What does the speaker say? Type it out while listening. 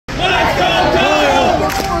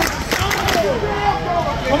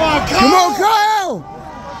on, Kyle! Come on, Kyle!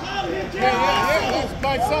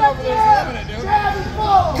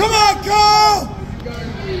 Come on, Kyle!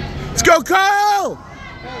 Let's go, Kyle!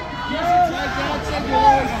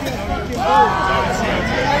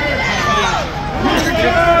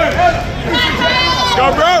 Let's go,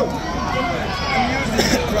 bro!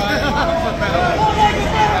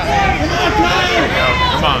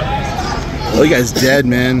 Come on. Oh, you guys dead,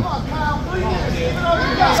 man.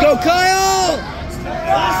 Let's go, Kyle!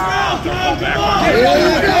 Last round, Kyle! Come on!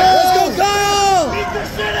 Let's go, Kyle! Beat the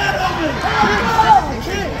shit out of him!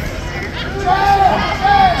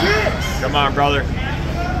 Come on, brother.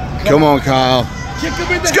 Come on, Kyle. Kick him in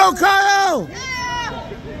the Let's go, Kyle!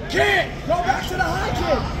 Kid! Go back to the high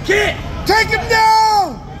kid! Kid! Take him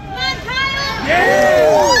down! Come on, Kyle!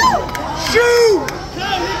 Yeah! Shoot!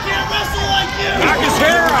 Kyle, he can't wrestle like you! Knock his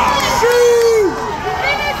hair off! Shoot!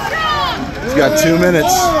 Finish strong! He's got 2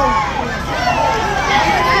 minutes.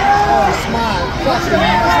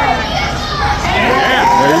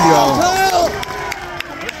 There you go. Kyle!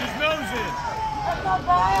 Push his nose in.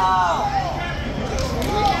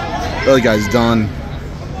 The other guy's done.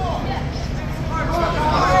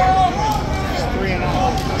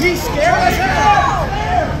 He's scared as hell!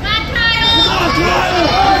 Come on, Kyle!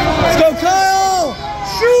 Let's go, Kyle!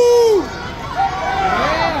 Shoot!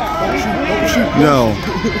 No.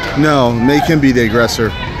 No, make him be the aggressor.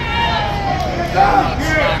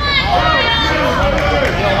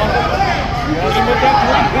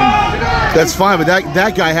 That's fine, but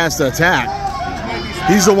that guy has to attack.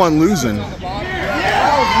 He's the one losing.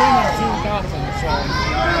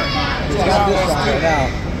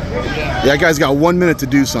 That guy's got 1 minute to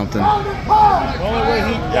do something.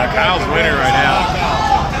 Yeah, Kyle's winning right now.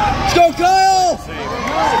 Let's go, Kyle!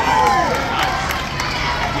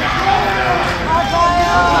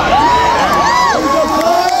 Let's go,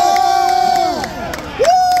 Kyle!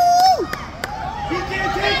 Woo! He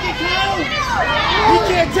can't take it, Kyle! He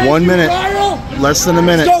can't take 1 minute. Kyle! Less than a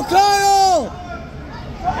minute. Let's go, Kyle!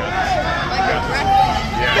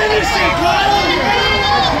 Finish it, Kyle!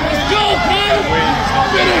 Let's go, Kyle!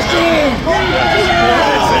 Finish him!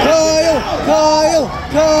 Kyle! Kyle!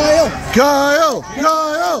 Kyle! Kyle!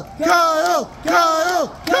 Kyle! Kyle! Kyle! Kyle!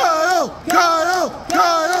 Kyle! Kyle!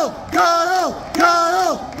 Kyle! Kyle!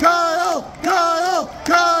 Kyle! Kyle!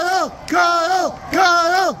 Kyle! Kyle!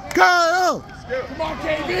 Kyle! Kyle! Come on,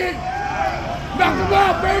 KB! Knock him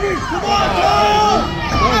out, baby! Come on, Kyle!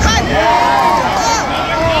 Come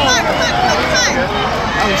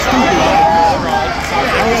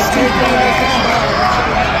on!